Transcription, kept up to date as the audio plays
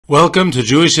Welcome to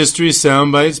Jewish History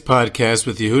Soundbites podcast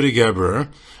with Yehuda Geberer.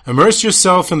 Immerse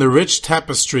yourself in the rich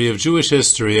tapestry of Jewish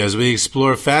history as we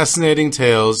explore fascinating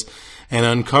tales and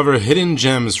uncover hidden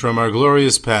gems from our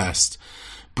glorious past.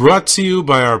 Brought to you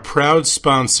by our proud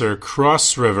sponsor,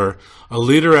 Cross River, a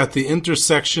leader at the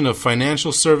intersection of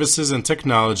financial services and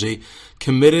technology,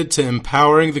 committed to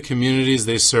empowering the communities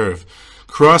they serve.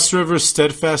 Cross River's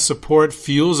steadfast support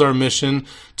fuels our mission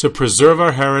to preserve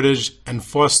our heritage and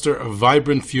foster a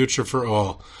vibrant future for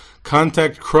all.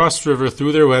 Contact Cross River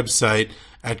through their website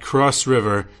at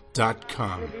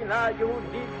crossriver.com.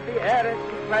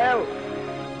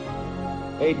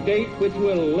 A date which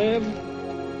will live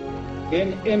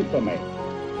in infamy.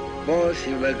 Both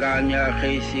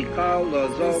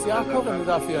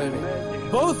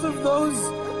of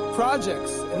those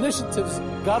projects, initiatives,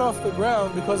 got off the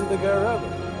ground because of the Gereva.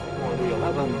 For the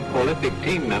 11 Olympic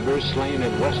team members slain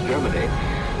in West Germany,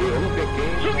 the Olympic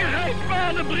Games...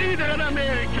 Zugerechtbare Brüder in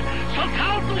Amerika, so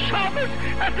tausend Schabes,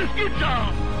 es ist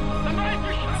getan.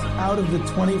 Out of the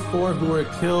 24 who were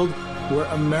killed were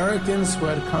Americans who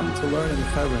had come to learn in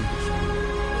Hebron.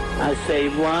 I say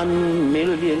 1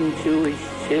 million Jewish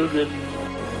children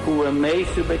who were made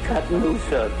to be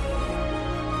Katnusot.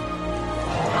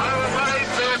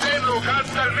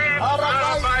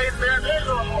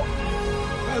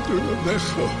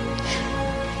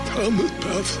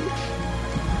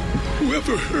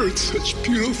 Whoever heard such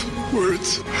beautiful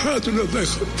words?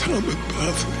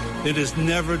 It is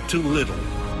never too little,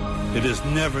 it is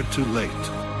never too late,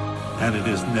 and it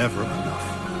is never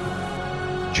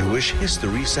enough. Jewish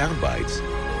History Soundbites,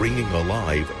 bringing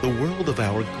alive the world of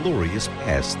our glorious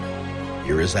past.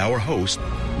 Here is our host,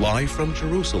 live from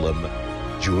Jerusalem,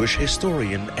 Jewish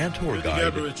historian and tour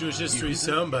guide. With Jewish History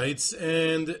Soundbites,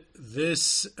 and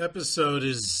this episode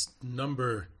is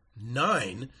number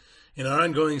 9 in our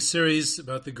ongoing series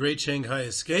about the Great Shanghai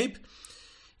Escape.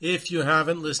 If you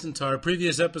haven't listened to our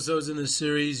previous episodes in this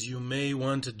series, you may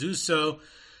want to do so.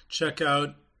 Check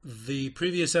out the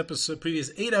previous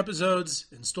 8 episodes,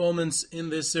 installments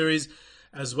in this series,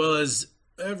 as well as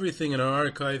everything in our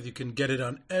archive. You can get it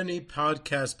on any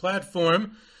podcast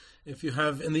platform. If you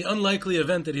have, in the unlikely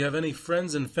event that you have any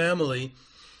friends and family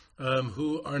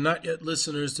who are not yet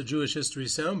listeners to Jewish History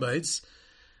Soundbites,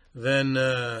 then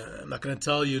I'm not going to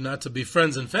tell you not to be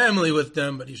friends and family with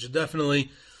them, but you should definitely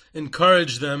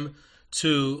encourage them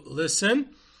to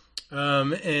listen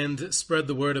and spread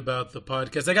the word about the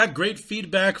podcast. I got great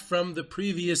feedback from the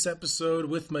previous episode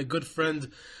with my good friend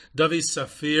Davi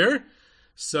Safir.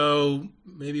 So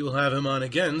maybe we'll have him on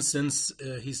again, since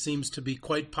he seems to be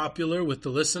quite popular with the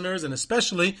listeners, and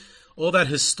especially all that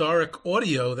historic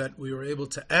audio that we were able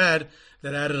to add,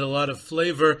 that added a lot of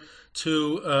flavor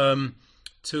to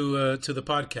the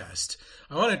podcast.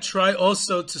 I want to try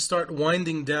also to start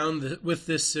winding down with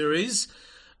this series.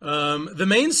 The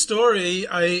main story,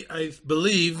 I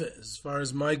believe, as far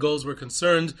as my goals were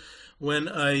concerned, when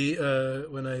I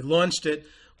launched it,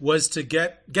 was to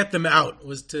get them out,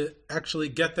 was to actually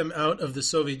get them out of the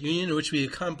Soviet Union, which we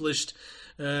accomplished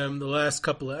the last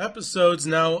couple of episodes.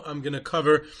 Now I'm going to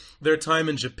cover their time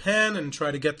in Japan and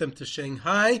try to get them to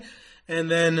Shanghai.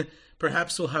 And then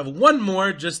perhaps we'll have one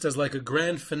more, just as like a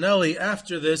grand finale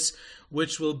after this,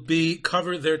 which will be briefly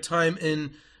cover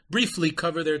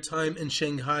their time in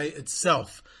Shanghai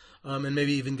itself, and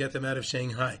maybe even get them out of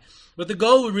Shanghai. But the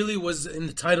goal really was, in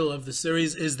the title of the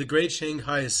series, is the Great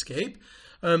Shanghai Escape.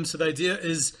 So the idea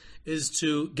is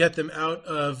to get them out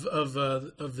of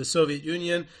the Soviet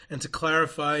Union and to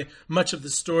clarify much of the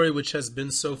story which has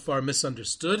been so far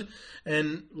misunderstood,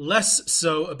 and less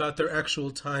so about their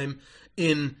actual time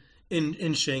in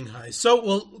Shanghai. So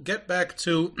we'll get back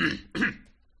to,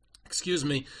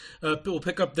 we'll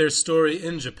pick up their story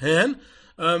in Japan.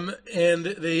 And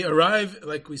they arrive,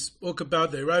 like we spoke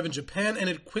about, they arrive in Japan, and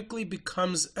it quickly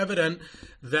becomes evident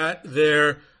that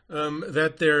their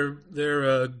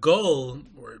goal,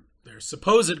 or their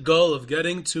supposed goal of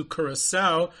getting to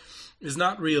Curacao, is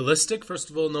not realistic. First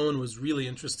of all, no one was really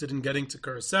interested in getting to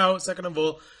Curacao. Second of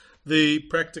all, the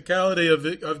practicality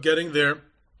of getting there,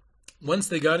 once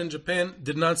they got in Japan,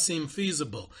 did not seem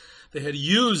feasible. They had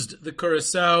used the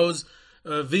Curaçao's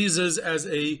visas as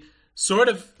a sort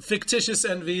of fictitious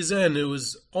end visa, and it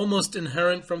was almost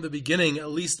inherent from the beginning, at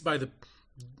least by the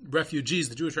refugees,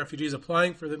 the Jewish refugees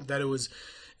applying for them, that it was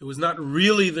not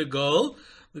really the goal.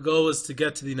 The goal was to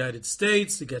get to the United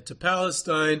States, to get to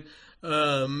Palestine,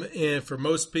 and for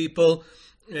most people.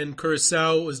 And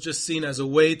Curacao was just seen as a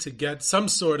way to get some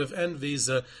sort of end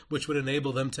visa, which would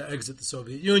enable them to exit the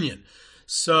Soviet Union.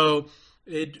 So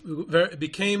it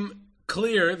became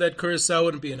clear that Curacao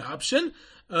wouldn't be an option.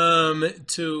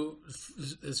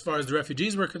 as far as the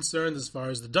refugees were concerned, as far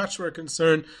as the Dutch were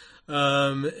concerned,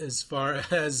 as far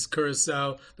as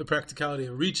Curacao, the practicality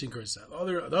of reaching Curacao.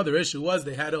 The other issue was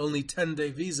they had only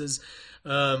 10-day visas,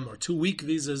 or 2-week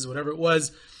visas, whatever it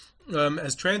was,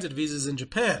 as transit visas in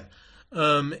Japan.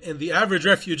 And the average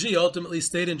refugee ultimately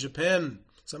stayed in Japan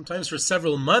sometimes for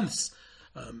several months,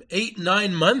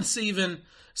 8-9 months even,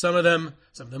 some of them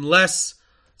less.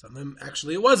 Some of them,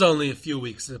 actually, it was only a few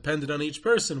weeks. It depended on each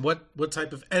person, what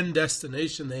type of end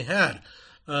destination they had.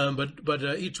 But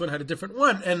each one had a different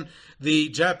one. And the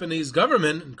Japanese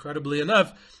government, incredibly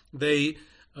enough, they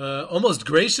almost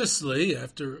graciously,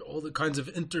 after all the kinds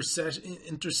of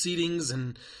intercedings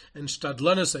and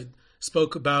stadlanus, I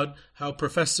spoke about how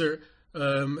Professor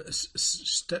Setsuzo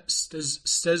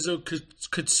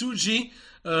Kotsuji,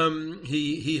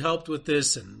 he helped with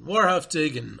this, and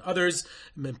Warhaftig and others,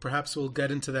 and perhaps we'll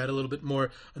get into that a little bit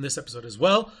more on this episode as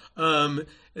well.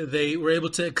 They were able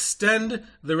to extend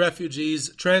the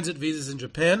refugees' transit visas in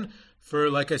Japan for,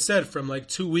 like I said, from like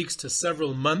 2 weeks to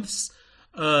several months.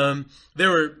 There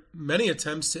were many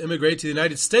attempts to immigrate to the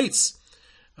United States.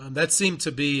 That seemed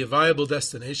to be a viable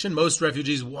destination. Most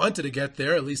refugees wanted to get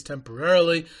there, at least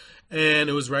temporarily, and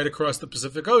it was right across the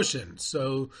Pacific Ocean.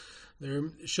 So there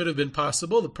should have been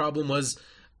possible. The problem was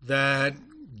that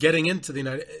getting into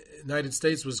the United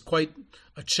States was quite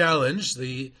a challenge.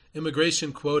 The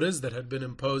immigration quotas that had been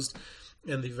imposed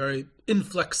and the very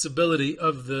inflexibility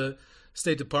of the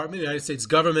State Department, the United States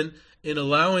government, in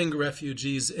allowing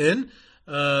refugees in.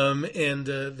 And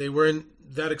they weren't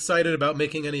that excited about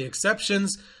making any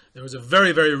exceptions. There was a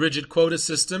very, very rigid quota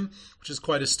system, which is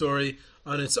quite a story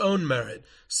on its own merit.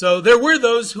 So there were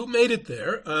those who made it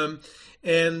there,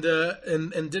 and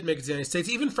did make it to the United States,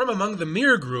 even from among the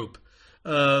Mir group.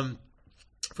 For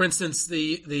instance,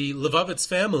 the Levovitz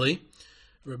family,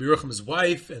 Rabbi Yerucham's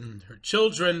wife and her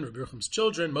children, Rabbi Yerucham's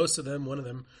children, most of them, one of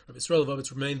them, Rabbi Yisrael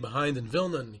Levovitz, remained behind in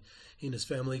Vilna, and he and his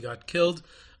family got killed.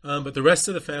 But the rest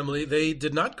of the family, they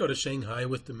did not go to Shanghai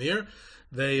with the Mir.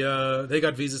 They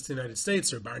got visas to the United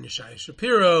States, or Bar Yeshai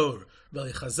Shapiro, or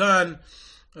Beli Chazan,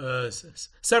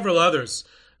 several others.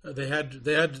 They had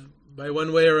by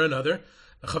one way or another.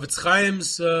 Chavetz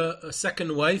Chaim's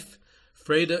second wife,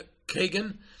 Freda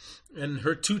Kagan, and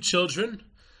her 2 children,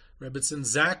 Rebbetzin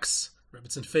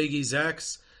Fegi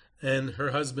Zaks, and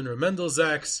her husband Remendel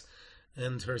Zaks,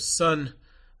 and her son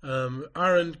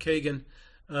Aaron Kagan,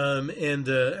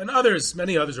 and others,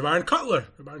 many others. Aaron Cutler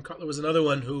was another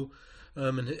one who,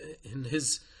 in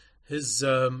his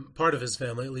part of his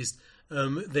family at least,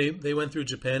 they went through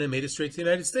Japan and made it straight to the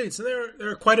United States. And there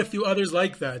are quite a few others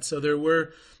like that. So there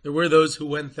were those who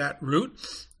went that route,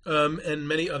 and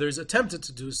many others attempted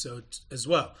to do so as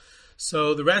well.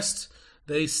 So the rest,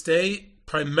 they stay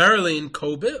primarily in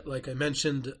Kobe, like I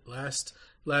mentioned last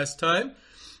time,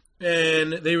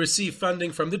 and they receive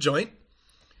funding from the Joint,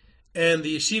 and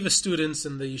the yeshiva students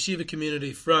and the yeshiva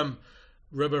community from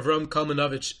Rabbi Avram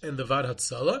Kalmanovich and the Vad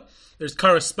Hatzalah. There's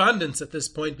correspondence at this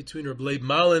point between Rabbi Leib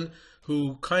Malin,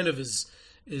 who kind of is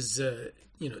he's the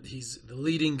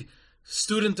leading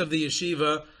student of the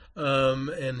yeshiva,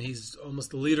 and he's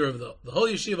almost the leader of the whole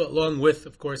yeshiva, along with,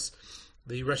 of course,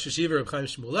 the Rosh Yeshiva of Chaim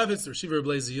Shmulevitz. The Rosh Yeshiva of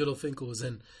Blaise Yudel Finkel was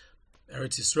in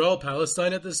Eretz Yisrael,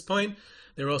 Palestine at this point.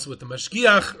 They were also with the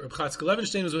Mashgiach. Reb Chatzkel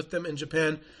Levenstein was with them in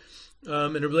Japan.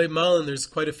 And Reb Leib Malin, there's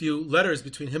quite a few letters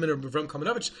between him and Reb Avram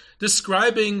Kalmanovich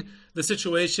describing the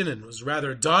situation, and it was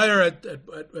rather dire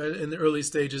in the early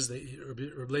stages.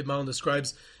 Reb Leib Malin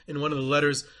describes in one of the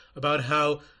letters about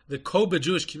how the Kobe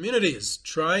Jewish community is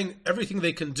trying everything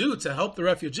they can do to help the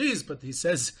refugees, but he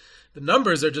says the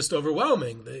numbers are just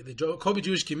overwhelming. The Kobe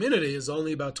Jewish community is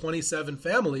only about 27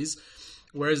 families,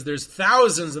 whereas there's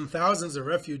thousands and thousands of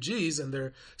refugees, and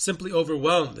they're simply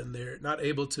overwhelmed, and they're not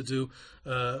able to do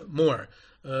more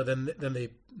than they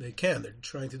can. They're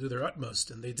trying to do their utmost,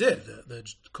 and they did, the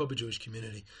Kobe Jewish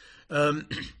community.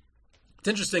 It's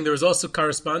interesting, there was also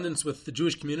correspondence with the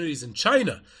Jewish communities in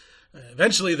China.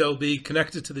 Eventually they'll be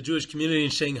connected to the Jewish community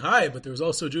in Shanghai, but there was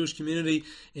also a Jewish community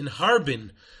in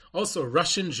Harbin, also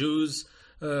Russian Jews,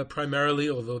 primarily,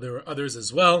 although there were others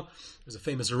as well. There's a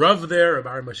famous Rav there,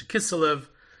 Rabbi Moshe Kiselev.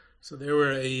 So they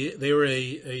were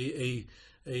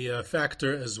a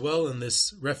factor as well in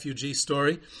this refugee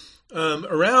story.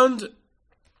 Around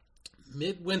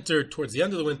midwinter, towards the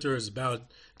end of the winter, is about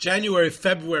January,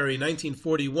 February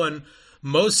 1941.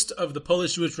 Most of the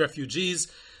Polish Jewish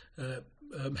refugees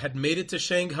had made it to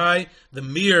Shanghai. The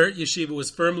Mir yeshiva was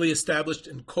firmly established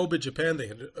in Kobe, Japan. They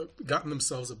had gotten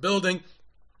themselves a building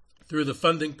through the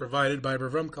funding provided by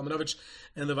Avram Kalmanovich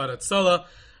and the Vad Hatzalah.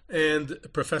 and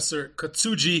Professor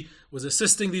Kotsuji was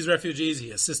assisting these refugees.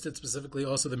 He assisted specifically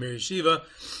also the Mir Yeshiva.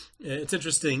 It's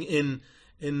interesting in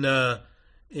the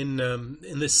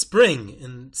spring,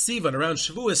 in Sivan, around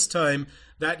Shavuos time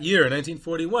that year,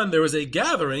 1941, there was a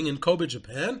gathering in Kobe,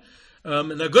 Japan,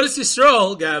 an Agudas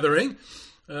Yisrael gathering,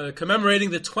 commemorating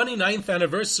the 29th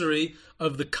anniversary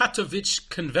of the Katowice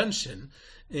Convention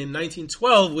in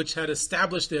 1912, which had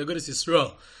established the Agudas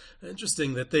Yisrael.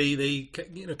 Interesting that they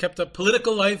kept up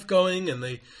political life going,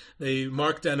 and they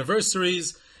marked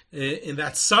anniversaries. In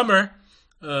that summer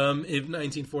in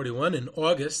 1941, in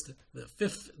August, the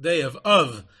 5th day of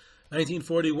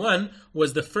 1941,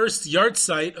 was the first yard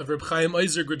site of Reb Chaim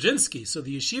Ozer Grudzinski. So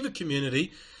the yeshiva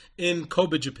community in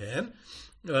Kobe, Japan,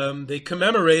 they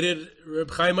commemorated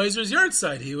Reb Chaim Ozer's yard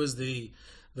site. He was the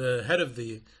head of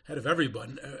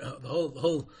everyone, the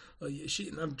whole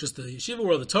not just the yeshiva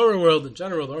world, the Torah world in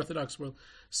general, the Orthodox world.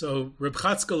 So Reb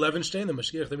Chatzkel Levenstein, the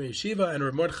Mashgiach the Yeshiva, and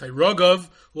Reb Mordechai Rogov,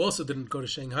 who also didn't go to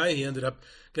Shanghai, he ended up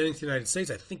getting to the United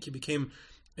States. I think he became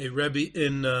a Rebbe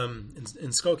in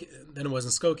Skokie. Then it was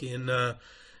in Skokie,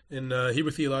 in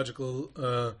Hebrew Theological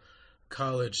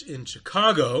College in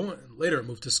Chicago. And later it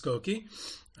moved to Skokie.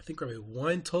 I think Rabbi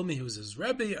Wein told me he was his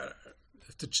Rebbe. I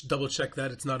have to double check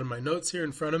that. It's not in my notes here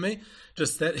in front of me.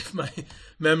 Just that if my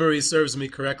memory serves me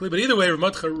correctly. But either way, Reb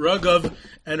Mordechai Rogov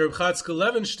and Reb Chatzkel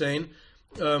Levenstein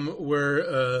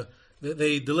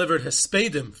they delivered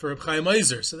hespedim for Reb Chaim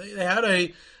Ozer. So they had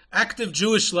a active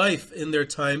Jewish life in their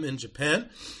time in Japan.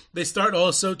 They start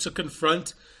also to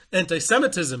confront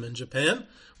anti-Semitism in Japan,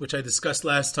 which I discussed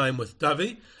last time with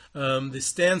Davi. The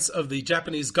stance of the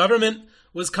Japanese government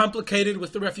was complicated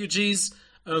with the refugees.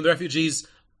 The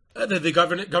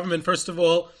government, first of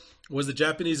all, was the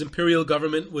Japanese imperial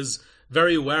government, was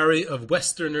very wary of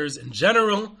Westerners in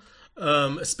general,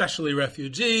 especially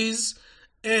refugees.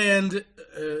 And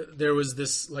there was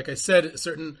this, like I said,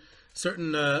 certain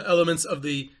elements of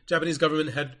the Japanese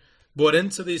government had bought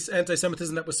into this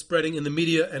anti-Semitism that was spreading in the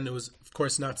media, and it was, of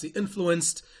course,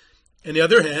 Nazi-influenced. On the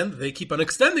other hand, they keep on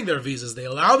extending their visas. They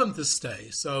allow them to stay.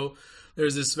 So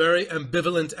there's this very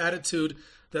ambivalent attitude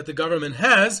that the government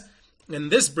has,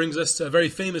 and this brings us to a very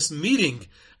famous meeting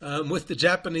with the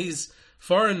Japanese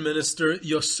Foreign Minister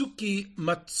Yosuke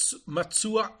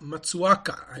Matsuoka.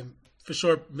 I'm for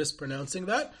sure mispronouncing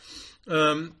that,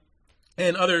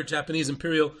 and other Japanese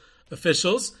imperial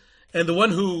officials. And the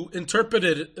one who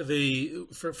interpreted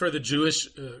for the Jewish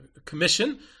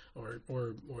commission or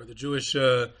the Jewish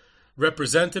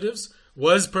representatives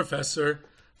was Professor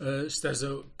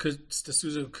Setsuzo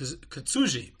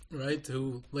Kotsuji, right,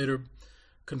 who later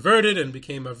converted and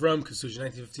became Avram Kotsuji in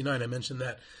 1959. I mentioned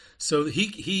that. So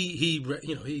he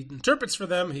interprets for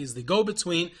them. He's the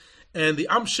go-between. And the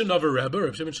Amshanover Rebbe,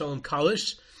 Reb Shimon Shalom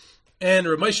Kalish, and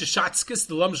Reb Moshe Shatzkis,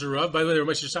 the Lumzer Rav. By the way, Reb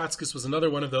Moshe Shatzkis was another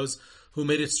one of those who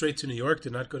made it straight to New York,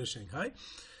 did not go to Shanghai.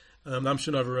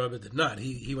 Amshanover Rebbe did not.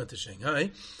 He went to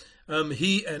Shanghai.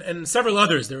 He and several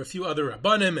others. There are a few other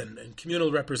Rabbanim and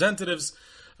communal representatives,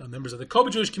 members of the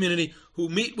Kobe Jewish community, who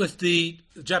meet with the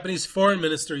Japanese Foreign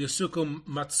Minister Yosuke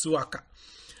Matsuoka,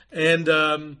 and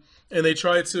they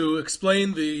try to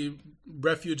explain the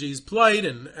refugees' plight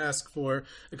and ask for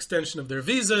extension of their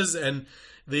visas. And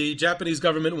the Japanese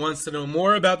government wants to know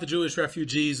more about the Jewish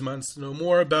refugees, wants to know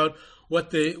more about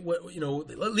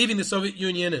leaving the Soviet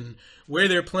Union and where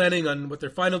they're planning on what their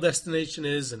final destination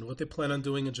is and what they plan on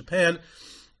doing in Japan.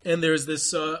 And there's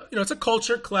this, it's a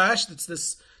culture clash. It's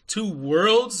this two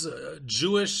worlds,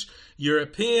 Jewish,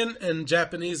 European, and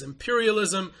Japanese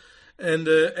imperialism, and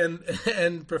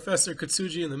Professor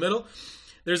Kotsuji in the middle.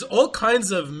 There's all kinds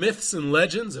of myths and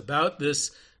legends about this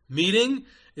meeting.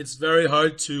 It's very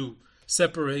hard to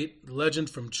separate legend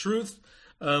from truth.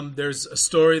 There's a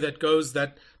story that goes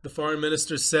that the foreign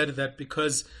minister said that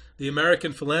because the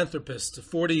American philanthropist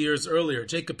 40 years earlier,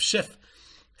 Jacob Schiff,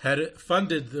 had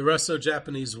funded the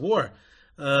Russo-Japanese War,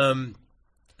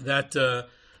 that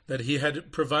he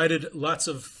had provided lots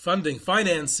of funding,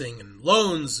 financing, and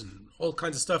loans, and all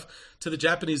kinds of stuff to the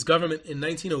Japanese government in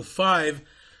 1905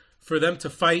 for them to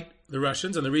fight the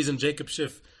Russians. And the reason Jacob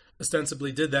Schiff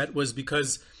ostensibly did that was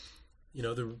because,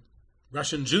 the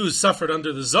Russian Jews suffered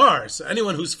under the Tsar. So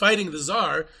anyone who's fighting the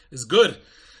Tsar is good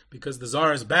because the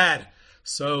Tsar is bad.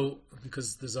 So,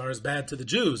 because the Tsar is bad to the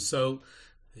Jews. So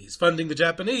he's funding the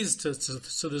Japanese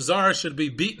so the Tsar should be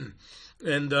beaten.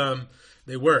 And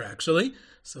they were actually.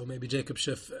 So maybe Jacob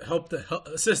Schiff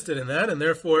assisted in that. And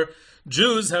therefore,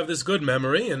 Jews have this good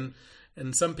memory, and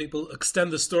some people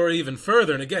extend the story even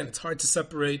further. And again, it's hard to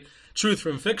separate truth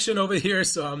from fiction over here,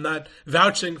 so I'm not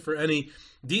vouching for any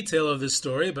detail of this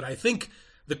story, but I think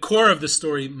the core of the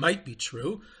story might be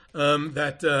true,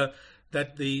 that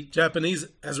that the Japanese,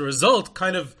 as a result,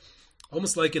 kind of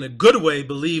almost like in a good way,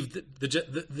 believed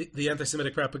the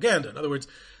anti-Semitic propaganda. In other words,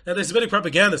 anti-Semitic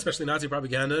propaganda, especially Nazi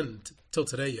propaganda, and till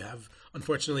today you have,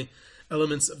 unfortunately,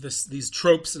 elements of these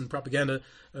tropes and propaganda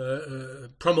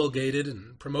promulgated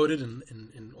and promoted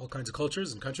in all kinds of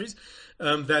cultures and countries,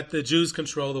 that the Jews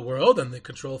control the world and they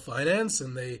control finance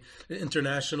and they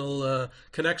international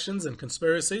connections and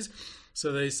conspiracies.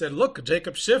 So they said, look,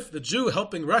 Jacob Schiff, the Jew,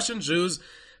 helping Russian Jews,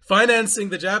 financing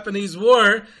the Japanese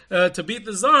war to beat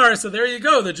the Tsar. So there you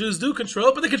go. The Jews do control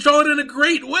it, but they control it in a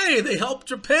great way. They help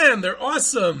Japan. They're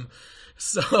awesome.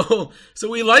 So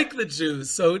we like the Jews.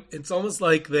 So it's almost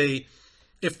like they,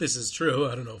 if this is true,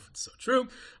 I don't know if it's so true,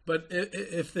 but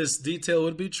if this detail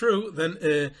would be true, then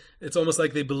it's almost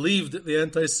like they believed the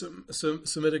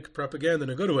anti-Semitic propaganda in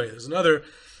a good way. There's another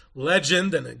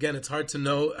legend, and again, it's hard to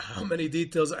know how many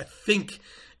details. I think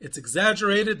it's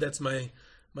exaggerated. That's my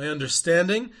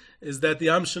understanding, is that the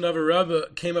Am Shenover Rebbe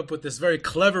came up with this very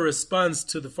clever response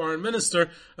to the foreign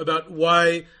minister about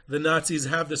why the Nazis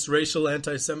have this racial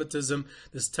anti-Semitism,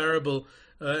 this terrible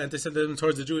anti-Semitism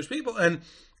towards the Jewish people. And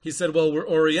he said, well, we're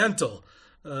Oriental.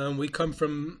 We come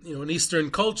from, an Eastern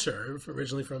culture,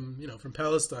 originally from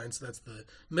Palestine. So that's the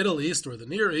Middle East or the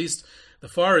Near East. The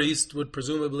Far East would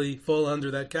presumably fall under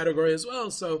that category as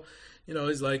well. So,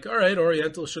 he's like, all right,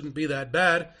 Oriental shouldn't be that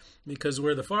bad because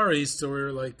we're the Far East, so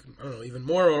we're like, I don't know, even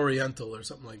more Oriental or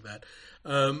something like that.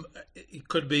 It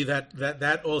could be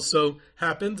that also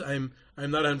happened. I'm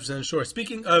not 100% sure.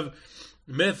 Speaking of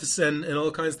myths and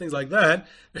all kinds of things like that,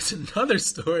 there's another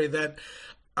story that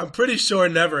I'm pretty sure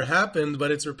never happened, but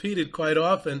it's repeated quite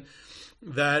often,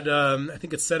 that I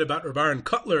think it's said about Baron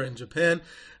Cutler in Japan,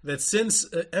 that since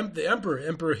the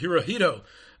Emperor Hirohito,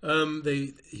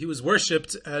 he was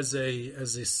worshipped as a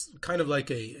kind of like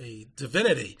a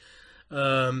divinity.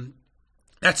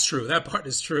 That's true. That part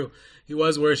is true. He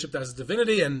was worshipped as a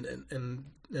divinity, and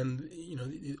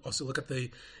you also look at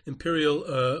the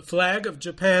imperial flag of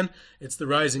Japan. It's the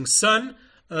rising sun.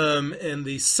 And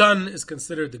the sun is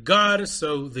considered the god,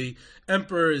 so the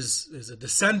emperor is a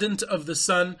descendant of the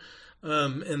sun,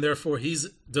 and therefore he's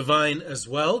divine as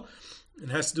well. It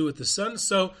has to do with the sun.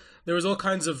 So there was all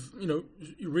kinds of,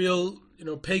 real,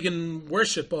 pagan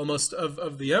worship almost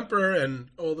of the emperor and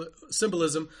all the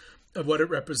symbolism of what it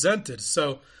represented.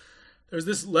 So there's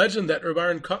this legend that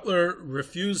Baron Cutler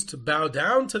refused to bow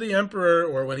down to the emperor,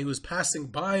 or when he was passing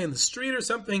by in the street or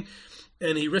something,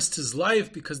 and he risked his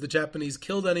life because the Japanese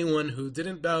killed anyone who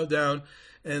didn't bow down,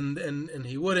 and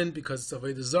he wouldn't because it's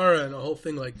Avodah Zarah and a whole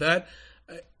thing like that.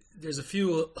 There's a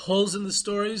few holes in the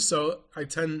story, so I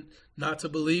tend not to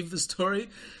believe the story.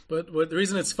 But the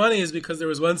reason it's funny is because there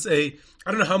was once I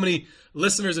don't know how many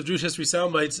listeners of Jewish History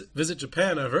Soundbites visit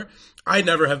Japan ever. I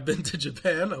never have been to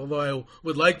Japan, although I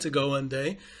would like to go one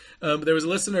day. But there was a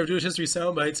listener of Jewish History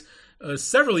Soundbites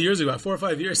several years ago, 4 or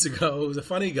 5 years ago. It was a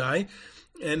funny guy.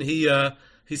 And he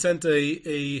sent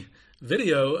a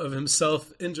video of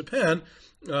himself in Japan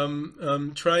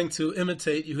trying to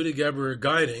imitate Yehuda Geberer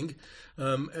guiding.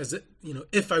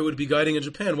 If I would be guiding in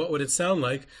Japan, what would it sound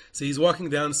like? So he's walking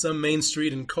down some main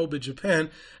street in Kobe, Japan,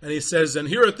 and he says, and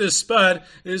here at this spot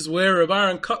is where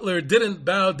Baron Cutler didn't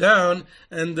bow down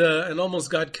and almost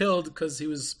got killed because he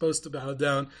was supposed to bow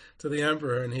down to the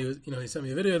emperor. And he sent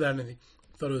me a video of that, and he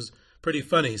thought it was pretty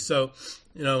funny. So,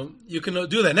 you can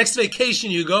do that. Next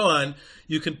vacation you go on,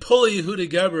 you can pull a Yehuda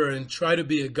Geberer and try to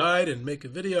be a guide and make a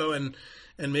video, and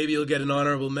maybe you'll get an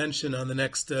honorable mention on the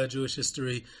next Jewish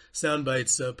History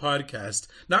Soundbites podcast.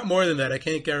 Not more than that. I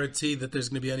can't guarantee that there's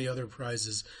going to be any other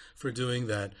prizes for doing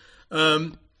that.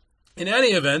 In any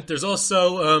event, there's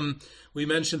also, we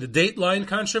mentioned the Dateline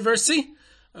controversy,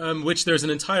 which there's an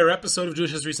entire episode of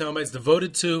Jewish History Soundbites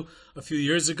devoted to a few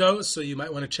years ago, so you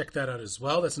might want to check that out as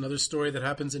well. That's another story that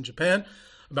happens in Japan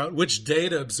about which day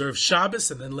to observe Shabbos,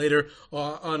 and then later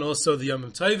on also the Yom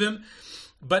Tovim.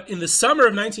 But in the summer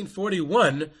of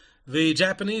 1941, the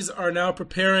Japanese are now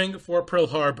preparing for Pearl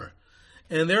Harbor,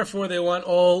 and therefore they want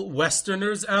all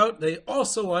Westerners out. They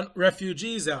also want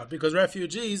refugees out, because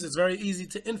refugees, it's very easy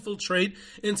to infiltrate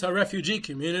into a refugee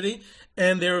community,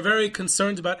 and they were very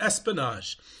concerned about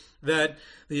espionage, that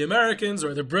the Americans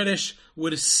or the British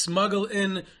would smuggle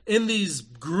in these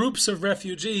groups of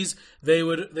refugees. They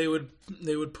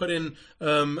would put in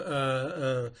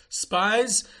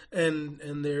spies, and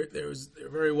they're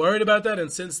very worried about that.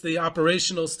 And since the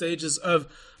operational stages of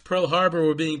Pearl Harbor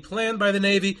were being planned by the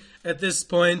Navy at this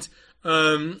point,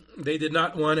 they did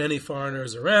not want any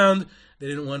foreigners around. They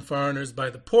didn't want foreigners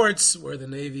by the ports where the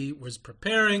Navy was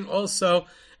preparing also.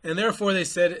 And therefore they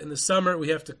said in the summer we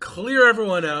have to clear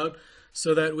everyone out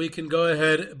so that we can go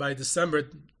ahead by December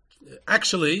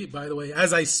Actually, by the way,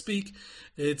 as I speak,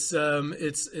 it's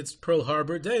Pearl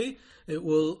Harbor Day. It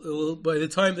will by the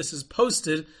time this is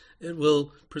posted, it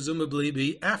will presumably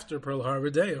be after Pearl Harbor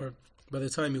Day, or by the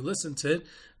time you listen to it.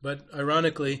 But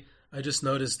ironically, I just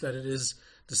noticed that it is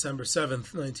December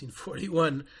 7th,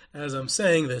 1941, as I'm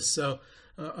saying this, so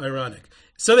ironic.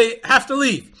 So they have to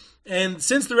leave. And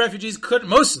since the refugees couldn't,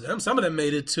 most of them, some of them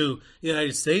made it to the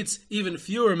United States, even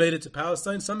fewer made it to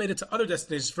Palestine, some made it to other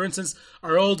destinations. For instance,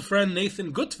 our old friend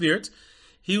Nathan Gutwirth,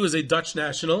 he was a Dutch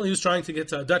national. He was trying to get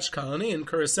to a Dutch colony, and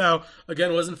Curacao,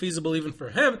 again, wasn't feasible even for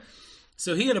him.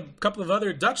 So he and a couple of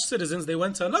other Dutch citizens, they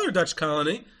went to another Dutch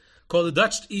colony called the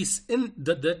Dutch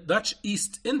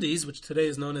East Indies, which today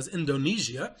is known as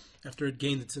Indonesia, after it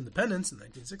gained its independence in the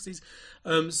 1960s.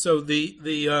 So the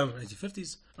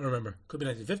 1950s, I don't remember, could be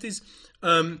 1950s.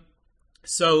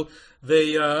 So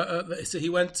he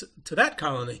went to that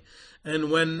colony,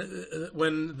 and when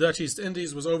the Dutch East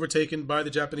Indies was overtaken by the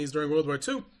Japanese during World War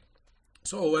II,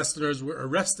 so all Westerners were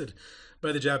arrested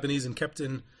by the Japanese and kept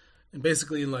in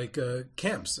basically like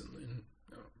camps, and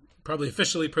probably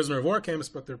officially prisoner of war camps,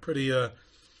 but they're pretty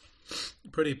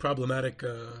problematic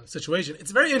situation.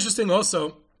 It's very interesting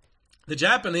also. The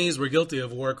Japanese were guilty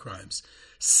of war crimes,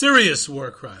 serious war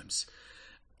crimes.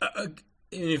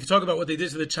 If you talk about what they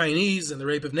did to the Chinese and the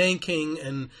rape of Nanking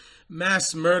and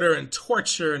mass murder and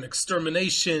torture and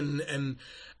extermination and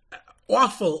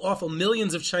awful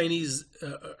millions of Chinese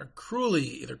are cruelly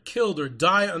either killed or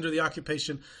die under the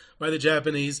occupation by the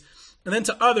Japanese, and then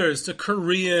to others, to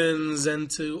Koreans and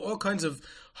to all kinds of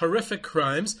horrific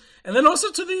crimes, and then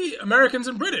also to the Americans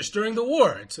and British during the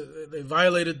war. They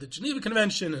violated the Geneva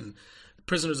Convention and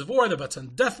prisoners of war, the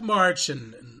Bataan Death March,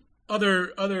 and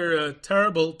other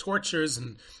terrible tortures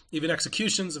and even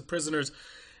executions of prisoners.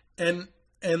 And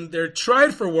they're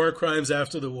tried for war crimes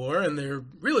after the war, and they're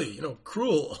really,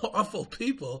 cruel, awful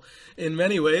people in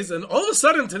many ways. And all of a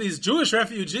sudden, to these Jewish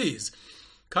refugees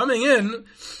coming in,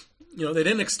 they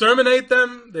didn't exterminate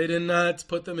them. They did not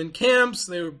put them in camps.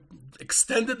 They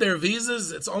extended their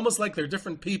visas. It's almost like they're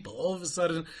different people. All of a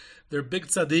sudden, they're big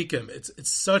tzaddikim. It's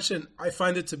I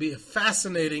find it to be a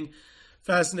fascinating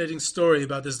story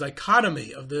about this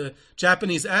dichotomy of the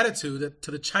Japanese attitude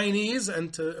to the Chinese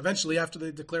and to eventually, after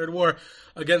they declared war,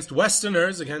 against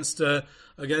Westerners, against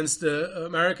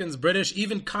Americans, British,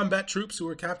 even combat troops who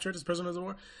were captured as prisoners of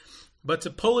war. But to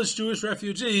Polish Jewish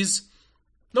refugees,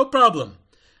 no problem.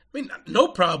 I mean, no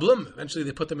problem. Eventually,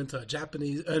 they put them into a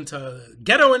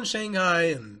ghetto in Shanghai,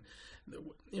 and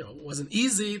it wasn't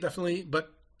easy, definitely,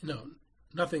 but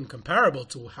nothing comparable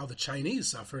to how the Chinese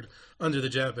suffered under the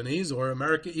Japanese or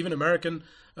American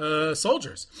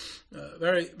soldiers.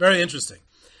 Very, very interesting.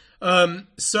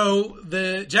 So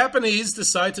the Japanese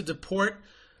decide to deport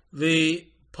the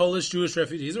Polish Jewish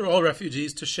refugees, or all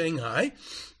refugees, to Shanghai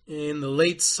in the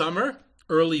late summer,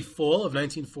 early fall of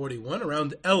 1941,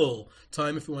 around Elul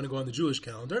time, if you want to go on the Jewish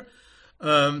calendar.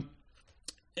 And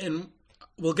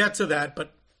we'll get to that,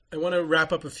 but I want to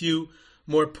wrap up a few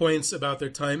more points about their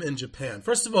time in Japan.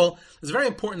 First of all, there's a very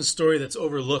important story that's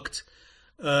overlooked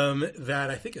that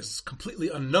I think is completely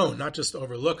unknown, not just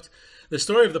overlooked. The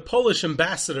story of the Polish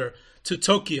ambassador to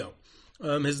Tokyo,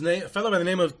 a fellow by the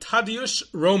name of Tadeusz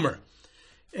Romer.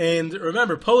 And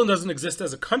remember, Poland doesn't exist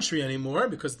as a country anymore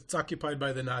because it's occupied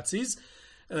by the Nazis.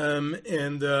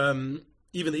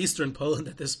 Even the eastern Poland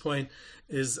at this point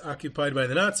is occupied by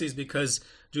the Nazis because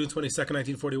June 22nd,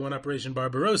 1941, Operation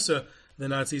Barbarossa, the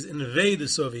Nazis invade the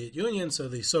Soviet Union, so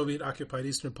the Soviet-occupied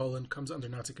eastern Poland comes under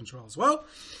Nazi control as well.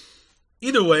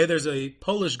 Either way, there's a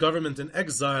Polish government in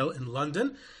exile in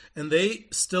London, and they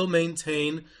still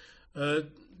maintain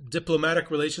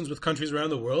diplomatic relations with countries around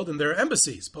the world, and there are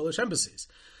embassies, Polish embassies.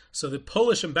 So the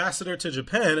Polish ambassador to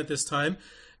Japan at this time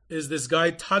is this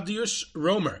guy Tadeusz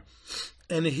Romer,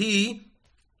 and he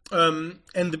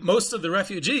and most of the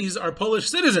refugees are Polish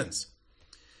citizens.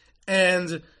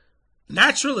 And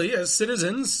naturally, as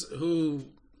citizens who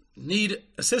need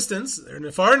assistance, they're in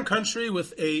a foreign country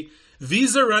with a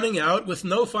visa running out with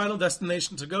no final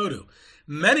destination to go to.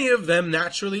 Many of them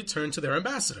naturally turn to their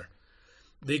ambassador.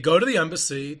 They go to the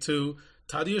embassy to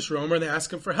Tadeusz Romer and they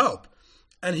ask him for help.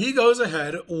 And he goes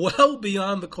ahead well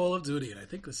beyond the call of duty, and I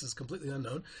think this is completely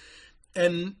unknown,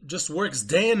 and just works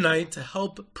day and night to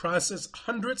help process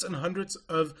hundreds and hundreds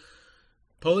of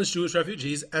Polish Jewish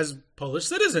refugees as Polish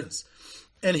citizens.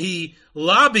 And he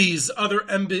lobbies other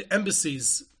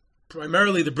embassies,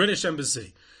 primarily the British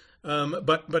embassy,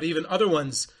 but even other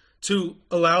ones, to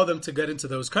allow them to get into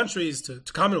those countries, to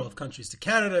Commonwealth countries, to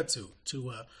Canada, to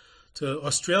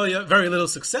Australia. Very little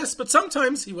success, but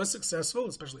sometimes he was successful,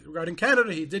 especially regarding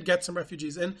Canada. He did get some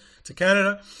refugees in to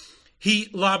Canada. He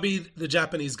lobbied the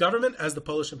Japanese government as the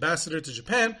Polish ambassador to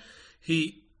Japan.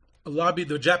 He lobbied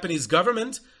the Japanese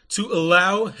government to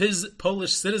allow his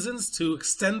Polish citizens to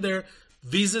extend their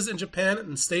visas in Japan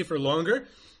and stay for longer.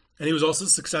 And he was also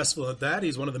successful at that.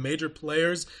 He's one of the major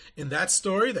players in that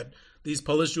story, that these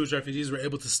Polish Jewish refugees were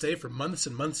able to stay for months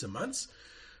and months and months.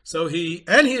 So he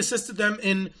assisted them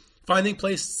in finding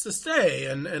places to stay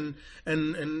and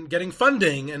getting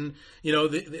funding, and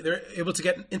they're able to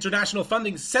get international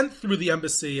funding sent through the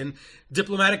embassy and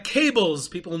diplomatic cables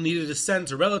people needed to send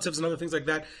to relatives and other things like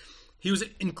that. He was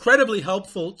incredibly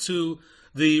helpful to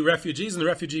the refugees and the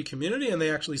refugee community, and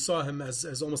they actually saw him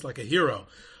as almost like a hero.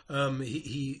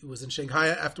 He was in Shanghai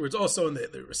afterwards also, and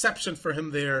the reception for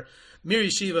him there, Mir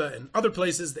Yeshiva and other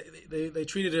places, they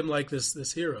treated him like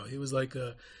this hero. He was like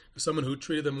someone who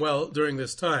treated them well during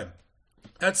this time.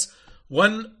 That's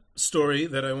one story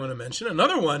that I want to mention.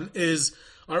 Another one is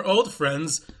our old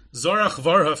friends Zorach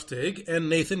Warhaftig and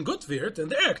Nathan Gutwirth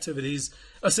and their activities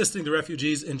assisting the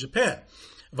refugees in Japan.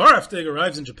 Warhaftig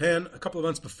arrives in Japan a couple of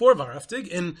months before Warhaftig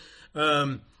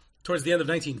towards the end of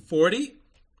 1940.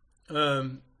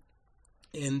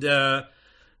 End of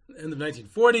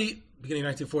 1940, beginning of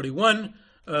 1941.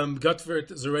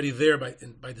 Gutwirth is already there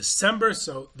by December,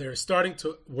 so they're starting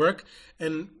to work.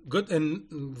 And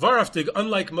Warhaftig,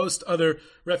 unlike most other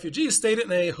refugees, stayed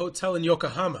in a hotel in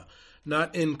Yokohama,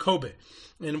 not in Kobe.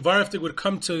 And Warhaftig would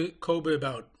come to Kobe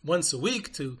about once a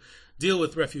week to deal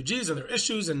with refugees and their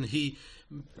issues, and he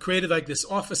created like this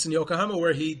office in Yokohama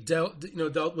where he dealt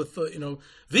with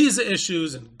visa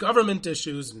issues and government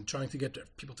issues and trying to get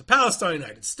people to Palestine,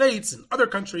 United States, and other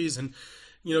countries, and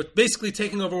basically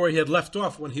taking over where he had left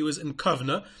off when he was in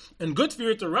Kovna. And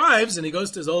Gutwirth arrives and he goes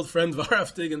to his old friend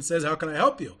Warhaftig and says, "How can I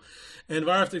help you?" And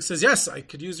Warhaftig says, "Yes, I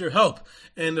could use your help."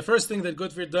 And the first thing that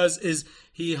Gutwirth does is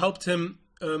he helped him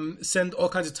send all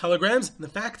kinds of telegrams. And the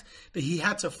fact that he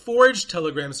had to forge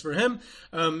telegrams for him,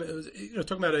 it was,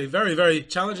 talking about a very, very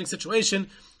challenging situation,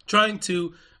 trying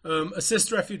to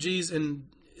assist refugees in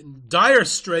dire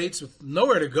straits with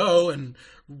nowhere to go and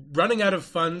running out of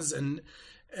funds, and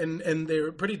they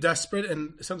were pretty desperate,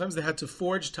 and sometimes they had to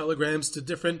forge telegrams to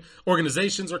different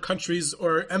organizations or countries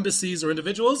or embassies or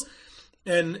individuals.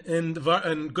 And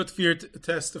Gutwirth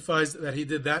testifies that he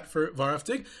did that for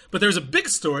Warhaftig. But there's a big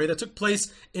story that took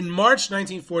place in March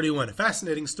 1941, a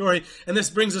fascinating story, and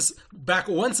this brings us back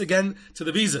once again to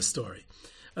the visa story.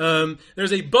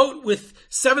 There's a boat with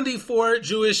 74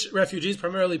 Jewish refugees,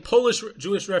 primarily Polish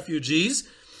Jewish refugees,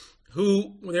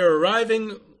 who they're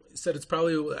arriving. Said it's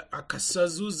probably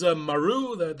Akasazuza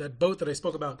Maru, that boat that I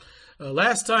spoke about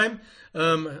last time,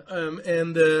 or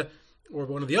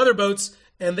one of the other boats.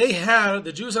 And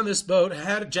the Jews on this boat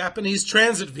had Japanese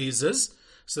transit visas,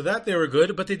 so that they were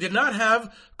good, but they did not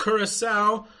have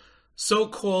Curacao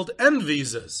so-called end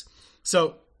visas.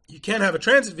 So you can't have a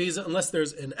transit visa unless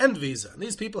there's an end visa. And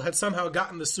these people had somehow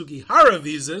gotten the Sugihara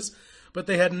visas, but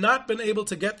they had not been able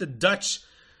to get the Dutch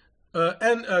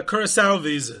and Curacao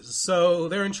visas, so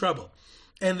they're in trouble.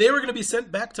 And they were going to be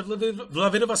sent back to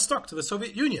Vladivostok, to the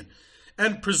Soviet Union.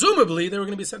 And presumably they were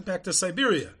going to be sent back to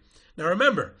Siberia. Now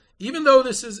remember, even though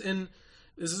this is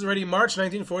already March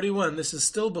 1941, this is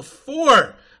still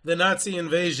before the Nazi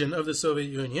invasion of the Soviet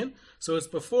Union, so it's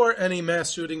before any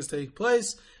mass shootings take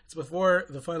place, it's before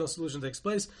the final solution takes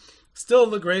place. Still,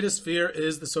 the greatest fear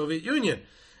is the Soviet Union.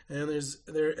 And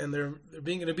they're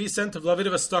going to be sent to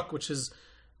Vladivostok, which is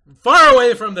far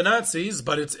away from the Nazis,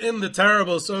 but it's in the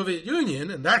terrible Soviet Union,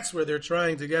 and that's where they're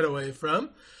trying to get away from.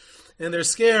 And they're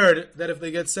scared that if they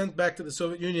get sent back to the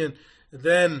Soviet Union,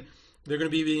 then they're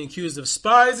going to be being accused of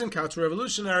spies and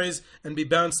counter-revolutionaries and be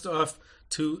bounced off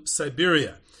to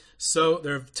Siberia. So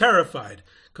they're terrified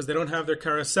because they don't have their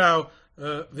Curacao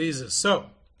visas.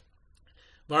 So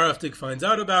Warhaftig finds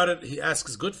out about it. He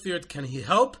asks Gutwirth, can he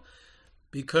help?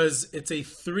 Because it's a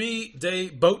 3-day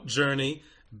boat journey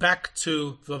back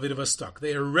to Vladivostok.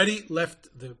 They already left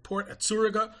the port at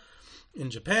Tsuruga in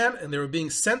Japan, and they were being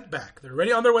sent back. They're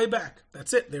already on their way back.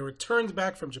 That's it. They were turned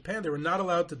back from Japan. They were not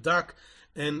allowed to dock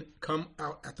and come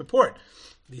out at the port.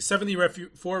 The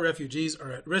 74 refugees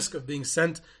are at risk of being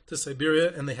sent to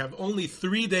Siberia, and they have only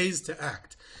 3 days to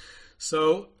act.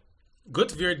 So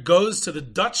Gutwirth goes to the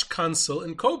Dutch consul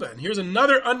in Kobe. And here's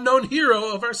another unknown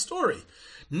hero of our story,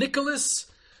 Nicolaas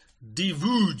de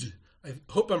Voogd. I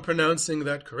hope I'm pronouncing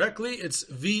that correctly. It's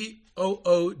Voogd.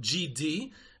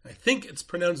 I think it's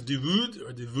pronounced de Voogd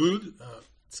or de Voogd,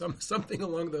 something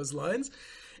along those lines.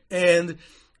 And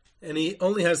he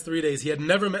only has 3 days. He had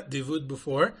never met de Voogd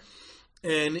before.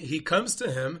 And he comes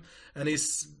to him and he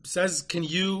says, can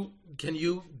you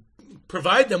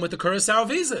provide them with the Curacao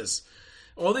visas?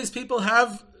 All these people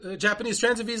have Japanese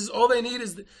transit visas. All they need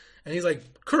is... And he's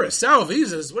like, Curacao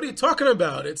visas? What are you talking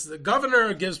about? It's the governor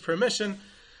who gives permission.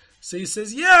 So he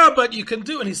says, yeah, but you can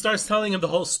do... And he starts telling him the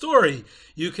whole story.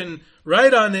 You can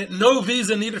write on it, no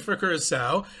visa needed for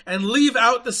Curacao, and leave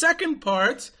out the second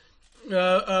part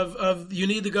of you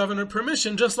need the governor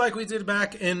permission, just like we did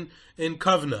back in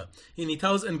Kovna.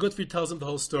 And Gutwirth tells him the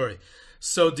whole story.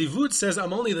 So de Voogd says,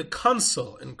 I'm only the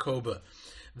consul in Kobe.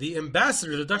 The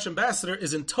ambassador, the Dutch ambassador,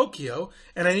 is in Tokyo,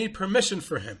 and I need permission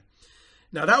for him.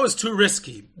 Now, that was too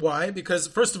risky. Why? Because,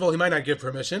 first of all, he might not give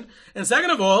permission. And second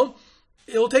of all,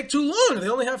 it'll take too long. They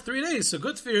only have 3 days. So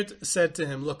Gutwirth said to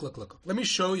him, look. Let me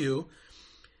show you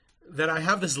that I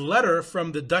have this letter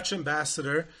from the Dutch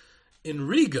ambassador in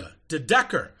Riga, De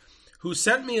Decker, who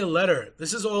sent me a letter.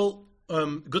 This is all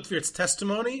Gutwirth's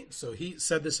testimony. So he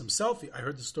said this himself. I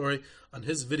heard the story on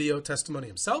his video testimony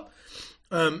himself.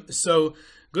 So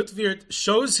Gutwirth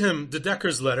shows him De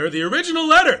Decker's letter, the original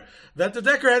letter that De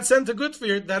Decker had sent to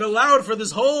Gutwirth that allowed for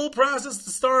this whole process to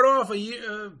start off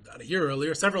not a year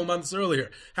earlier, several months earlier,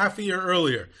 half a year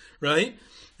earlier, right?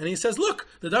 And he says, look,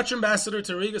 the Dutch ambassador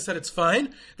to Riga said it's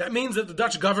fine. That means that the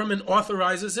Dutch government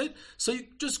authorizes it, so you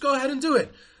just go ahead and do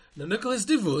it. Now, Nicolaas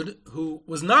de Voogd, who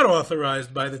was not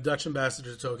authorized by the Dutch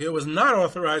ambassador to Tokyo, was not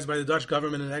authorized by the Dutch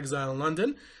government in exile in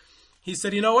London, he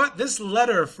said, you know what? This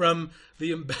letter from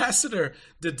the ambassador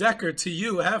De Decker to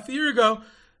you half a year ago,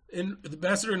 the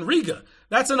ambassador in Riga,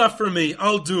 that's enough for me.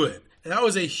 I'll do it. And that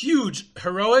was a huge,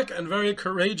 heroic, and very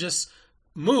courageous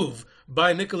move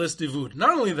by Nicolaas de Voogd.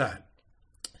 Not only that,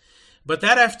 but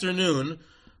that afternoon,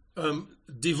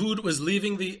 de Voogd was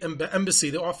leaving the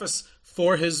embassy, the office,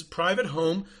 for his private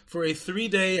home for a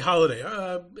 3-day holiday,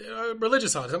 a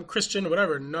religious holiday, some Christian,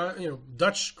 whatever, not,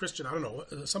 Dutch Christian, I don't know,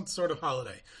 some sort of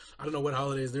holiday. I don't know what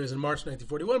holidays there is in March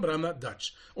 1941, but I'm not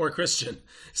Dutch or Christian.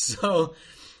 So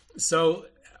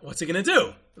what's he going to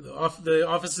do? The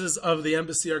offices of the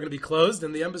embassy are going to be closed,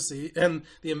 and the embassy and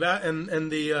de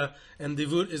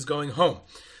Voogd is going home.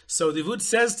 So de Voogd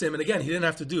says to him, and again, he didn't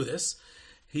have to do this.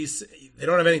 They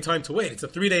don't have any time to wait. It's a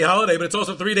 3-day holiday, but it's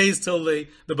also 3 days till the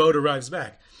boat arrives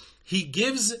back. He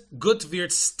gives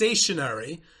Gutwirth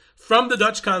stationery from the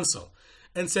Dutch consul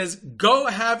and says, go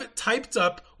have it typed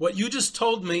up what you just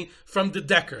told me from De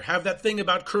Decker. Have that thing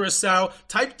about Curacao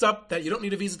typed up that you don't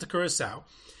need a visa to Curacao.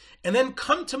 And then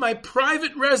come to my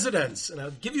private residence, and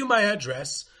I'll give you my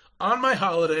address on my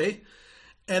holiday,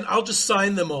 and I'll just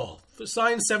sign them all.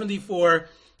 Sign 74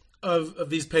 of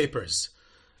these papers.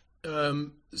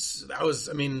 So that was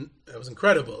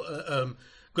incredible.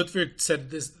 Gutwirth said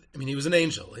this. He was an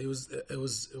angel. It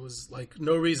was like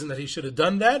no reason that he should have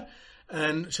done that,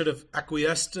 and should have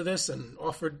acquiesced to this and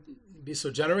offered be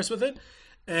so generous with it.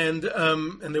 And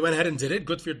they went ahead and did it.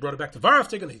 Gutwirth brought it back to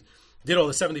Warhaftig, and they did all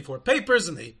the 74 papers,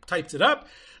 and they typed it up.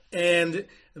 And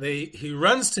he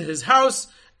runs to his house,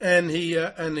 and he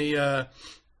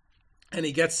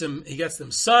gets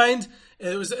them signed.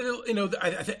 It was,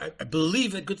 I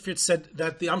believe that Gutwirth said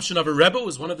that the Amshinover Rebbe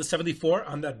was one of the 74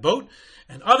 on that boat,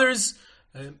 and others,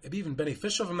 maybe even Benny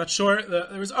Fishoff, I'm not sure.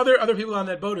 There was other people on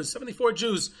that boat. It was 74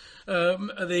 Jews.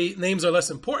 The names are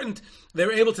less important. They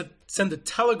were able to send a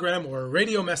telegram or a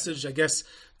radio message, I guess,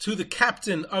 to the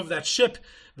captain of that ship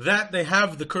that they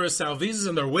have the Curacao visas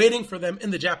and they're waiting for them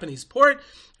in the Japanese port.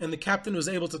 And the captain was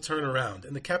able to turn around.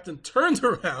 And the captain turned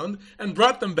around and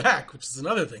brought them back, which is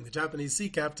another thing. The Japanese sea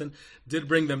captain did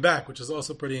bring them back, which is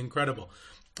also pretty incredible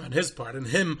on his part. And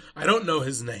him, I don't know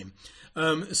his name.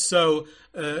 So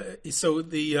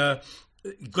the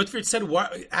Gutwirth said,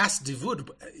 asked de Voogd,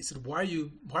 he said, why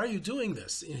are you doing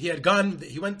this?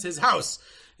 He went to his house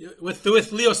with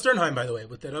Leo Sternheim, by the way,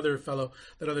 with that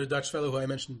other Dutch fellow who I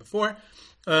mentioned before.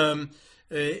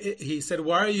 He said,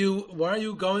 why are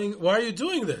you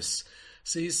doing this?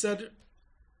 So he said,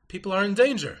 people are in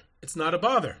danger. It's not a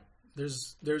bother.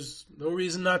 There's no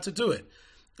reason not to do it.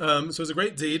 So it was a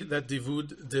great deed that de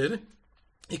Voogd did.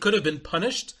 He could have been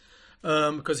punished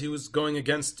because he was going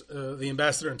against the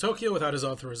ambassador in Tokyo without his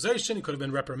authorization. He could have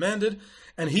been reprimanded.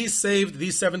 And he saved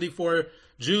these 74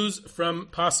 Jews from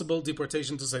possible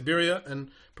deportation to Siberia and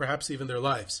perhaps even their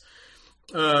lives.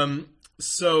 The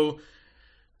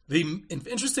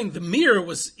mirror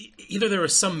was either there were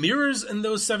some mirrors in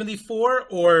those 74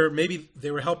 or maybe they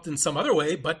were helped in some other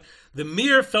way, but the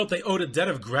mirror felt they owed a debt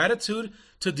of gratitude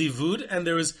to de Voogd, and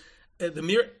there was the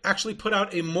mirror actually put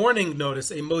out a mourning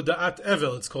notice, a moda'at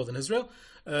evel, it's called in Israel,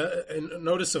 a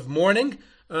notice of mourning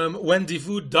when de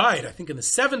Voogd died, I think in the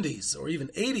 70s or even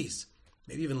 80s,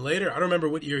 maybe even later. I don't remember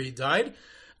what year he died.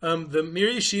 The Mir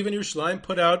Yeshiva in Yerushalayim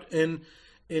put out in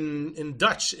in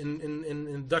Dutch,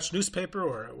 in Dutch newspaper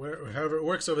or however it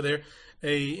works over there,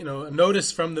 a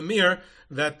notice from the Mir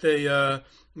that they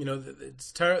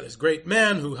this great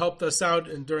man who helped us out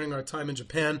during our time in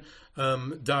Japan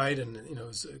died, and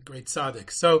was a great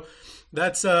tzaddik. So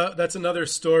that's another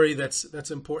story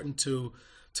that's important to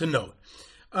note.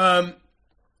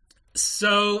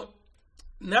 So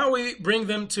now we bring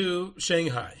them to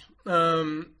Shanghai,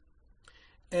 and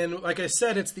like I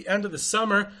said, it's the end of the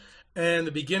summer and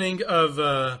the beginning of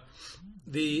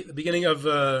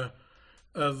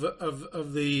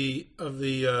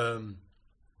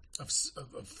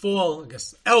fall, I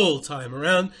guess, Elul time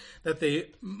around that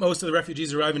most of the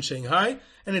refugees arrive in Shanghai,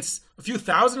 and it's a few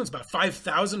thousand. It's about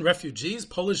 5,000 refugees,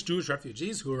 Polish Jewish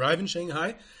refugees, who arrive in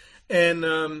Shanghai, and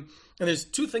there's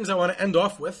two things I want to end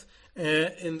off with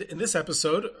in this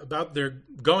episode about their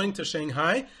going to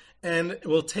Shanghai, and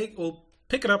we'll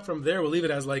pick it up from there. We'll leave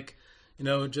it as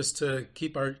just to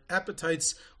keep our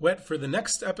appetites wet for the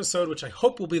next episode, which I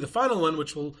hope will be the final one,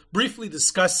 which will briefly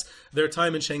discuss their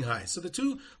time in Shanghai. So the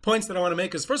 2 points that I want to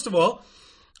make is, first of all,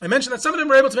 I mentioned that some of them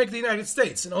were able to make it to the United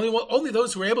States, and only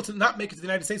those who were able to not make it to the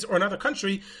United States or another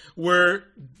country were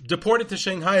deported to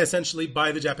Shanghai, essentially,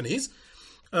 by the Japanese.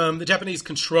 The Japanese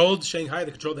controlled Shanghai.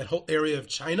 They controlled that whole area of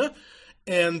China,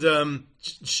 and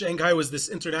Shanghai was this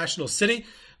international city.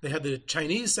 They had the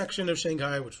Chinese section of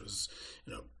Shanghai, which was,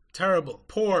 terrible,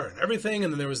 poor, and everything.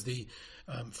 And then there was the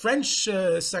French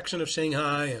section of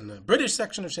Shanghai and the British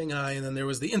section of Shanghai. And then there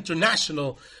was the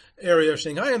international area of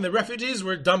Shanghai. And the refugees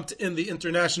were dumped in the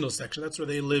international section. That's where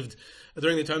they lived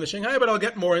during the time of Shanghai. But I'll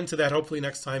get more into that hopefully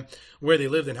next time, where they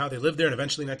lived and how they lived there. And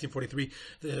eventually in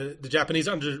 1943, the Japanese,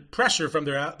 under pressure from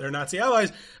their Nazi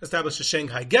allies, established a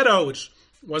Shanghai ghetto, which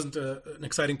wasn't an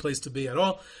exciting place to be at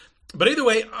all. But either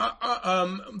way,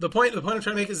 the point I'm trying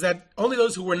to make is that only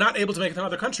those who were not able to make it to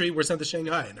another country were sent to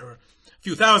Shanghai, and there were a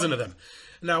few thousand of them.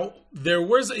 Now, there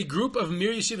was a group of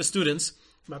Mir Yeshiva students,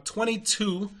 about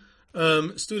 22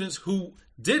 students, who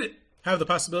did have the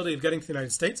possibility of getting to the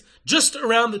United States, just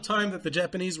around the time that the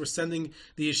Japanese were sending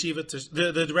the yeshiva to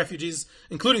the refugees,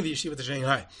 including the yeshiva, to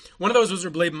Shanghai. One of those was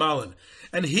Rebbe Malin,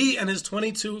 and he and his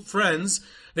 22 friends,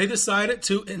 they decided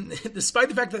to, despite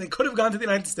the fact that they could have gone to the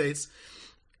United States,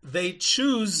 they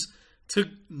choose to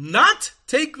not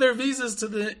take their visas to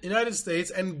the United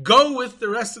States and go with the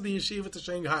rest of the yeshiva to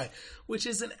Shanghai, which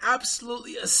is an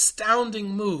absolutely astounding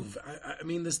move. I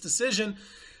mean, this decision,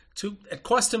 it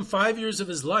cost him 5 years of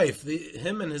his life,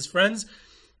 him and his friends,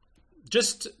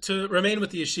 just to remain with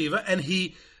the yeshiva. And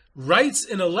he writes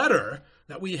in a letter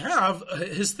that we have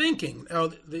his thinking.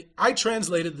 Now, I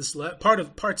translated this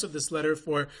parts of this letter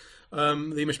for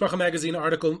the Mishpacha magazine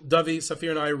article Davi Safir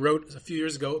and I wrote a few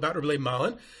years ago about Rebbe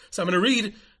Malin. So I'm going to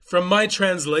read from my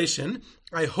translation.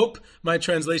 I hope my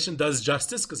translation does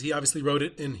justice, because he obviously wrote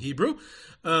it in Hebrew.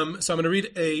 So I'm going to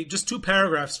read just 2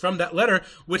 paragraphs from that letter,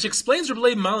 which explains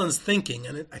Rebbe Malin's thinking,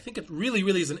 and I think it really,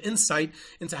 really is an insight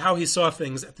into how he saw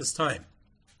things at this time.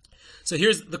 So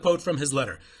here's the quote from his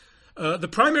letter. The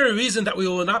primary reason that we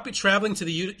will not be traveling to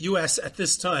the U.S. at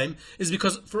this time is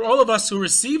because for all of us who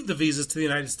received the visas to the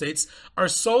United States, our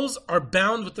souls are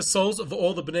bound with the souls of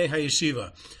all the B'nai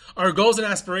HaYeshiva. Our goals and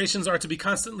aspirations are to be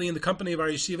constantly in the company of our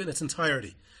yeshiva in its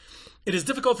entirety. It is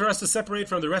difficult for us to separate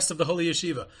from the rest of the Holy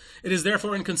Yeshiva. It is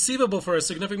therefore inconceivable for a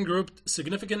significant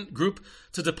group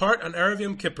to depart on Erev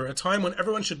Yom Kippur, a time when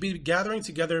everyone should be gathering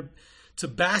together to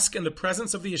bask in the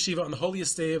presence of the yeshiva on the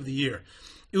holiest day of the year.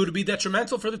 It would be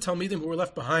detrimental for the Talmidim who were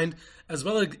left behind, as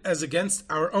well as against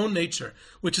our own nature,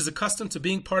 which is accustomed to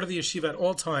being part of the yeshiva at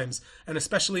all times, and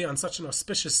especially on such an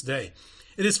auspicious day.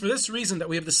 It is for this reason that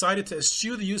we have decided to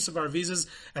eschew the use of our visas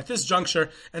at this juncture,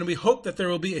 and we hope that there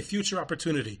will be a future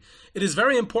opportunity. It is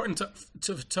very important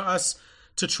to us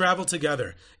to travel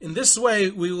together. In this way,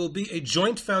 we will be a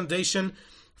joint foundation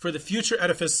for the future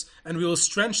edifice, and we will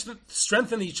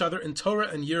strengthen each other in Torah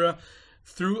and Yira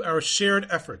through our shared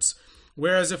efforts.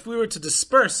 Whereas if we were to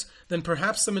disperse, then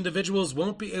perhaps some individuals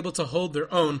won't be able to hold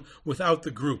their own without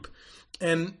the group.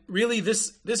 And really,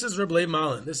 this is Rebbe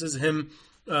Malin. This is him.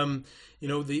 The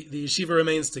yeshiva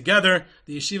remains together.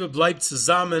 The yeshiva bleibt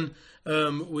zusammen.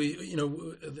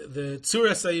 The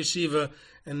Tzuras HaYeshiva,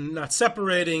 and not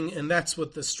separating, and that's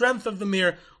what the strength of the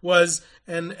Mir was.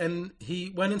 And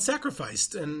he went and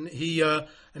sacrificed, and he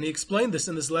explained this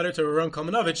in this letter to Aaron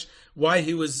Kalmanovich, why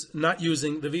he was not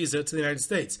using the visa to the United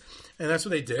States, and that's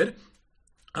what they did.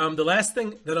 The last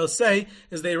thing that I'll say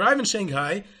is they arrive in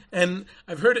Shanghai, and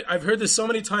I've heard this so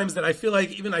many times that I feel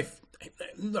like even I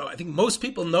think most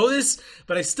people know this,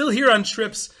 but I still hear on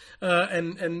trips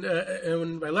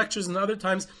and my lectures and other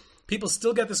times, people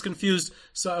still get this confused,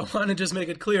 so I want to just make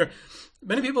it clear.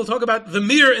 Many people talk about the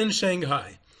Mir in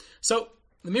Shanghai. So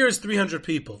the Mir is 300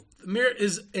 people. The Mir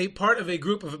is a part of a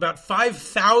group of about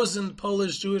 5,000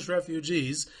 Polish Jewish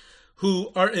refugees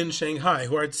who are in Shanghai,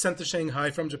 who are sent to Shanghai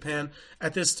from Japan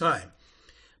at this time.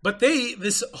 But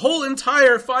this whole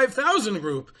entire 5,000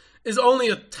 group is only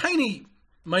a tiny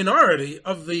minority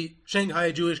of the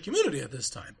Shanghai Jewish community at this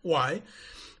time. Why?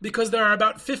 Because there are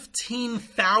about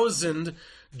 15,000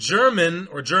 German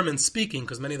or German-speaking,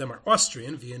 because many of them are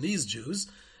Austrian, Viennese Jews.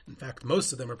 In fact,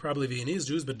 most of them are probably Viennese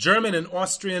Jews, but German and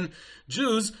Austrian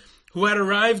Jews who had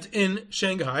arrived in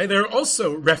Shanghai. They're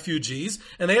also refugees,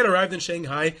 and they had arrived in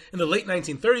Shanghai in the late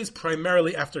 1930s,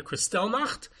 primarily after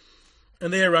Kristallnacht.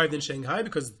 And they arrived in Shanghai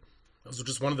because those were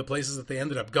just one of the places that they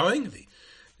ended up going.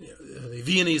 The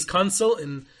Viennese consul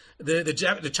in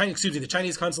the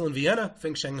Chinese consul in Vienna,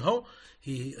 Feng Shengho,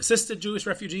 he assisted Jewish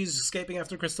refugees escaping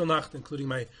after Kristallnacht, including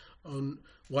my own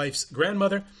wife's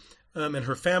grandmother and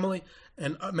her family,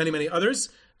 and many, many others.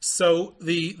 So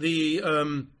there's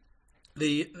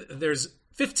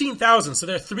 15,000, so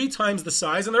they're 3 times the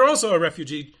size, and they're also a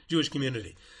refugee Jewish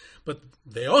community. But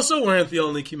they also weren't the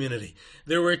only community.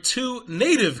 There were 2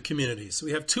 native communities. So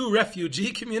we have 2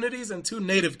 refugee communities and 2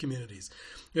 native communities.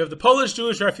 We have the Polish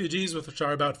Jewish refugees, which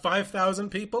are about 5,000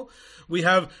 people. We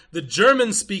have the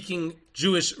German-speaking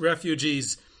Jewish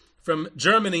refugees from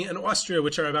Germany and Austria,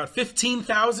 which are about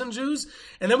 15,000 Jews.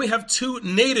 And then we have 2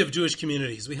 native Jewish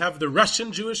communities. We have the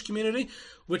Russian Jewish community,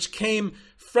 which came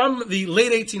from the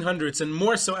late 1800s and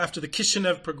more so after the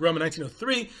Kishinev pogrom in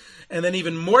 1903, and then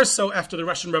even more so after the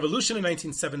Russian Revolution in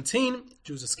 1917,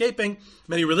 Jews escaping,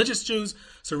 many religious Jews.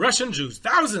 So Russian Jews,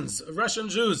 thousands of Russian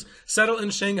Jews settle in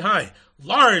Shanghai.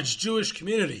 Large Jewish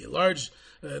community,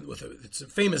 it's a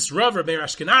famous Rav, Meir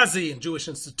Ashkenazi, and Jewish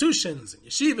institutions, and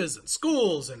yeshivas, and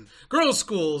schools, and girls'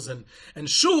 schools, and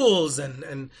shuls,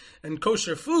 and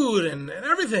kosher food, and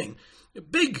everything. A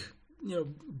big,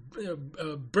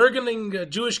 burgeoning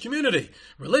Jewish community,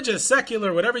 religious,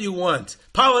 secular, whatever you want,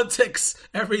 politics,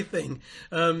 everything.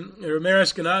 Meir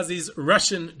Ashkenazi's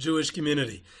Russian Jewish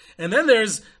community. And then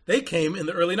they came in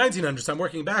the early 1900s. I'm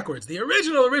working backwards. The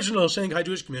original Shanghai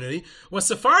Jewish community was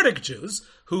Sephardic Jews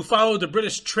who followed the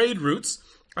British trade routes,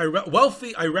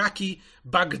 wealthy Iraqi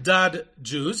Baghdad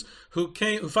Jews who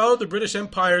followed the British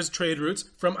Empire's trade routes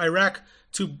from Iraq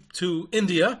to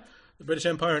India, the British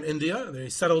Empire in India. They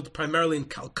settled primarily in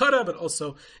Calcutta, but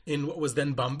also in what was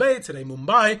then Bombay, today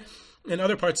Mumbai, and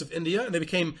other parts of India. And they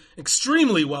became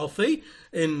extremely wealthy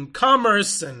in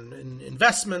commerce and in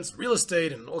investments, real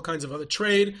estate, and all kinds of other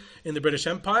trade in the British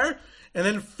Empire. And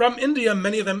then from India,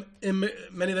 many of them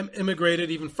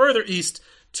immigrated even further east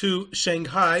to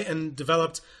Shanghai and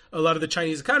developed a lot of the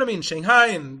Chinese economy in Shanghai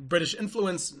and British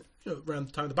influence around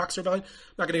the time of the Boxer Rebellion.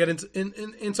 I'm not going to get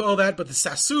into all that, but the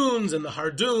Sassoons and the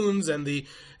Hardoons and the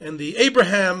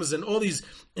Abrahams and all these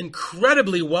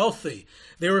incredibly wealthy.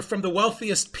 They were from the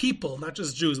wealthiest people, not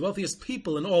just Jews, wealthiest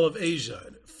people in all of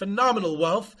Asia. Phenomenal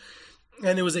wealth.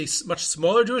 And it was a much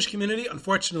smaller Jewish community,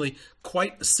 unfortunately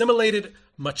quite assimilated,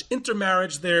 much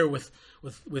intermarriage there with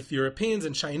Europeans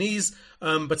and Chinese,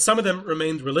 but some of them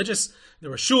remained religious.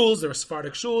 There were shuls, there were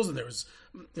Sephardic shuls, and there was,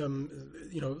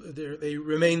 they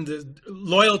remained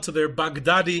loyal to their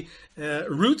Baghdadi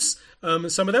roots.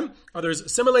 Some of them, others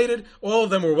assimilated. All of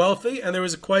them were wealthy, and there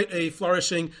was quite a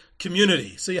flourishing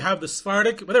community. So you have the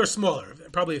Sephardic, but they were smaller,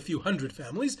 probably a few hundred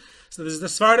families. So there's the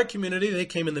Sephardic community. They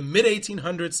came in the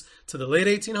mid-1800s to the late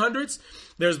 1800s.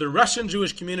 There's the Russian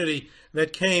Jewish community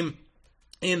that came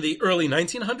in the early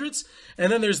 1900s.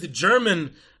 And then there's the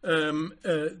German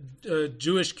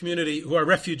Jewish community who are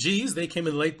refugees. They came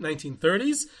in the late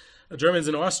 1930s, Germans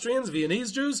and Austrians,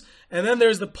 Viennese Jews. And then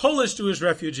there's the Polish Jewish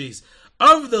refugees.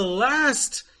 Of the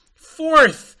last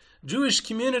fourth Jewish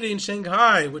community in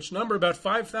Shanghai, which number about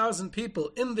 5,000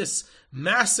 people, in this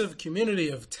massive community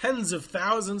of tens of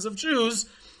thousands of Jews,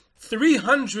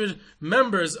 300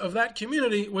 members of that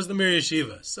community was the Mir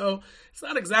Yeshiva. So it's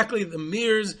not exactly the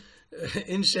Mirs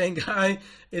in Shanghai.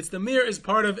 It's the Mir is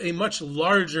part of a much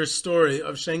larger story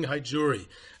of Shanghai Jewry.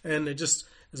 And it just,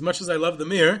 as much as I love the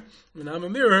Mir, and I'm a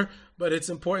mirror, but it's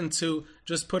important to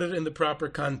just put it in the proper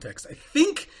context. I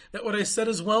think that what I said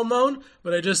is well known,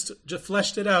 but I just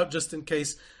fleshed it out just in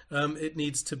case it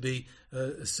needs to be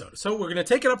so. So we're going to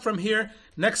take it up from here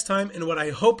next time in what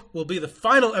I hope will be the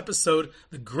final episode,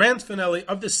 the grand finale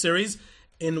of this series,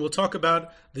 and we'll talk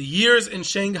about the years in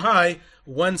Shanghai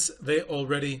once they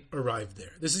already arrived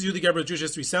there. This is Yehuda Geber with Jewish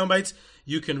History Soundbites.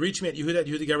 You can reach me at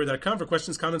yehuda@yehudageber.com for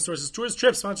questions, comments, sources, tours,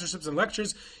 trips, sponsorships, and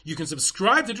lectures. You can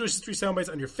subscribe to Jewish History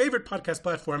Soundbites on your favorite podcast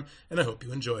platform, and I hope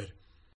you enjoyed.